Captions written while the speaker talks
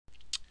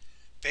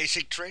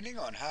Basic training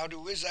on how to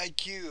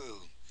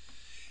WizIQ.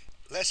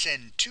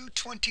 Lesson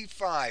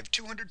 225,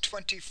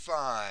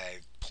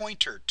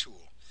 pointer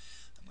tool.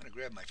 I'm going to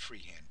grab my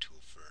freehand tool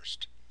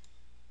first.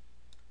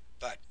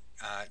 But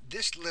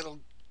this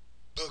little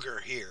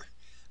booger here,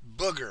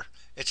 booger,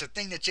 it's a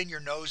thing that's in your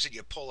nose that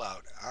you pull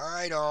out.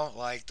 I don't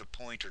like the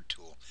pointer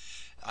tool.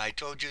 I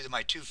told you that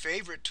my two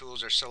favorite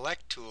tools are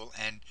select tool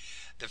and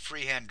the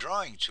freehand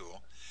drawing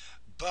tool.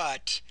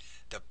 But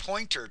the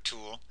pointer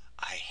tool,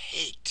 I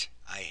hate.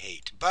 I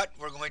hate. But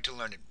we're going to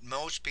learn it.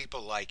 Most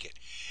people like it.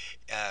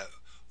 Uh,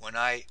 when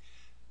I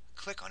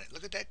click on it,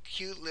 look at that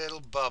cute little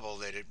bubble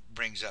that it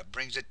brings up,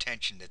 brings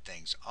attention to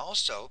things.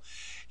 Also,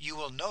 you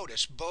will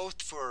notice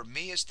both for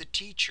me as the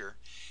teacher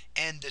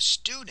and the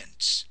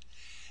students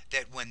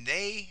that when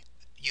they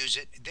use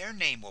it, their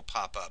name will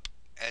pop up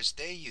as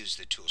they use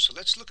the tool. So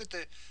let's look at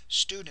the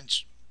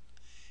students,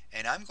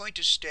 and I'm going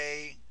to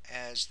stay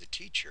as the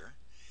teacher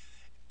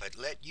but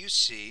let you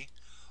see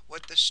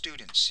what the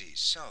student sees.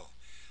 So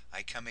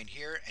I come in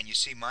here and you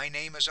see my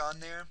name is on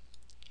there.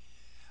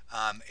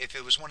 If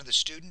it was one of the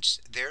students,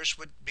 theirs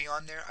would be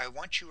on there. I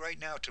want you right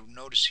now to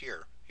notice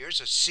here.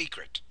 Here's a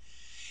secret.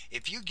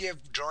 If you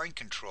give drawing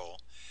control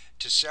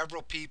to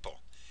several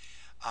people,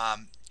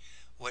 um,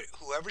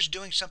 whoever's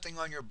doing something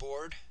on your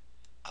board,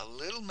 a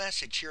little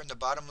message here in the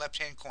bottom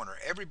left-hand corner,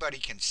 everybody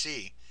can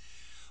see,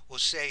 will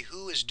say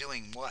who is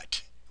doing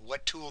what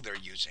tool they're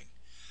using.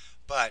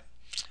 But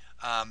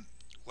Um,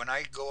 when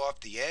I go off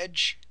the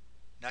edge,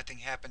 nothing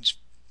happens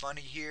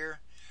funny here,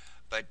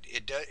 but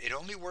it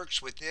only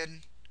works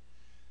within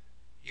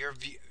your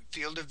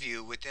field of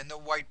view within the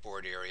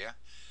whiteboard area.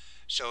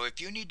 So if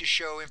you need to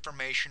show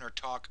information or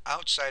talk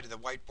outside of the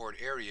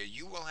whiteboard area,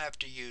 you will have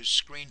to use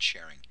screen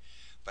sharing.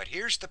 But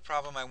here's the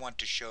problem I want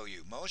to show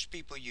you. Most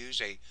people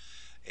use a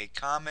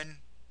common,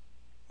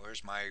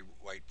 where's my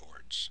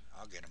whiteboards?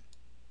 I'll get them.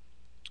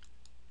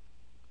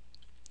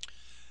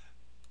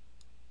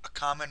 A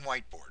common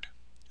whiteboard,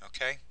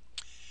 okay?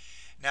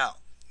 Now,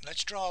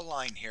 let's draw a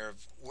line here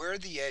of where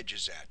the edge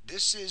is at.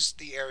 This is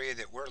the area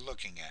that we're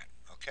looking at,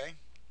 okay?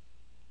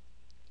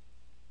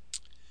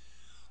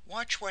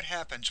 Watch what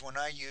happens when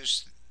I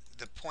use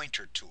the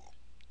pointer tool.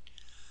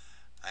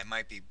 I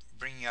might be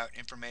bringing out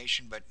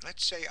information, but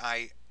let's say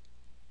I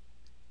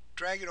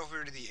drag it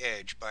over to the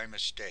edge by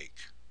mistake.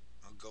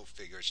 I'll go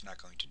figure, it's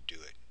not going to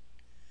do it.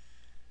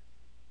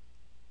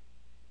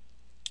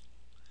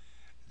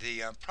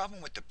 The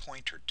problem with the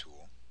pointer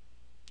tool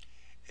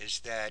is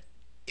that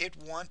it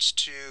wants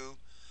to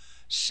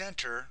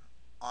center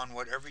on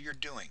whatever you're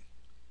doing.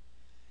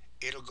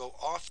 It'll go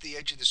off the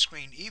edge of the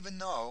screen even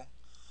though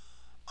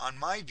on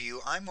my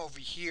view I'm over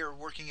here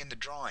working in the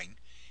drawing.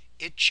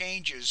 It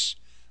changes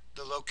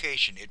the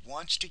location. It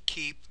wants to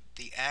keep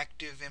the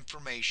active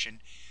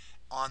information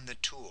on the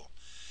tool.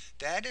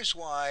 That is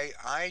why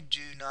I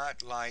do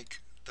not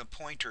like the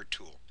pointer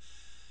tool.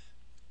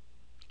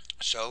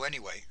 So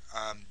anyway,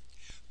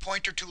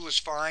 pointer tool is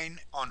fine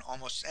on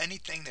almost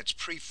anything that's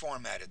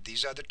pre-formatted.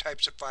 These other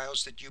types of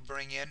files that you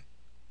bring in,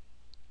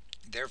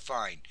 they're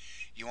fine.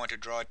 You want to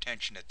draw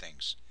attention to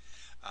things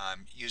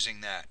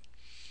using that.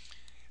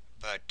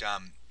 But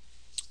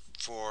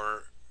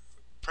for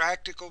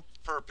practical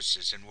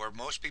purposes and where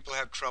most people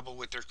have trouble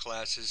with their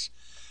classes,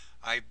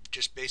 I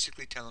just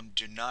basically tell them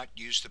do not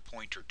use the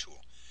pointer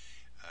tool.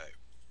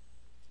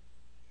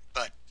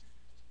 But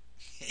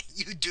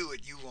you do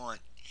what you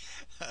want.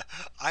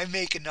 I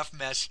make enough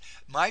mess.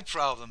 My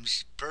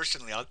problems,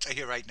 personally, I'll tell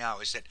you right now,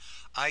 is that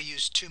I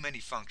use too many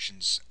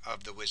functions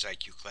of the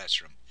WizIQ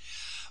classroom.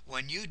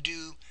 When you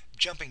do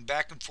jumping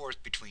back and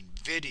forth between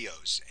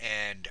videos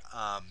and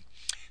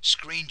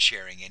screen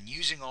sharing and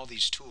using all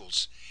these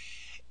tools,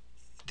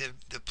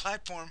 the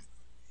platform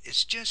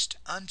is just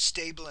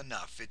unstable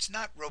enough. It's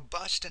not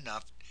robust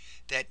enough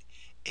that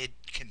it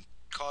can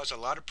cause a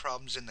lot of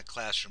problems in the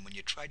classroom when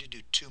you try to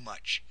do too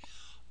much.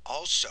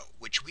 Also,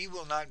 which we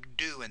will not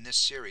do in this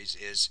series,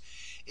 is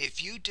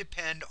if you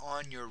depend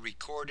on your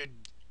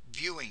recorded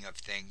viewing of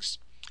things,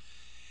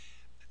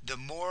 the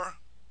more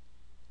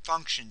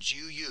functions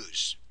you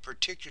use,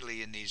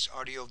 particularly in these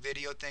audio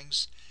video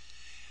things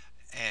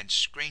and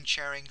screen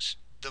sharings,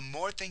 the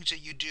more things that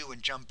you do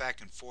and jump back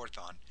and forth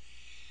on,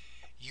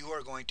 you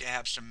are going to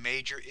have some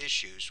major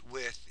issues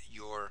with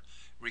your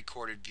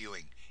recorded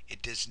viewing.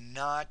 It does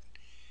not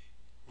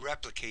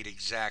replicate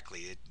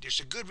exactly. There's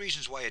a good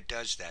reasons why it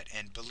does that,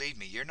 and believe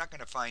me, you're not going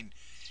to find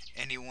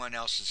anyone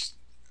else's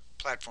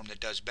platform that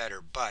does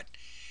better, but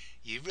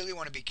you really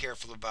want to be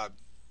careful about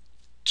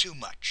too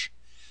much.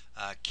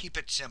 Keep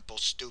it simple,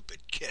 stupid.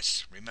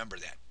 KISS. Remember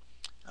that.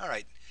 All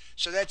right.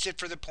 So that's it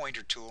for the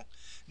pointer tool.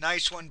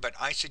 Nice one, but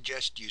I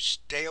suggest you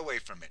stay away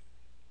from it.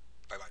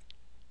 Bye bye.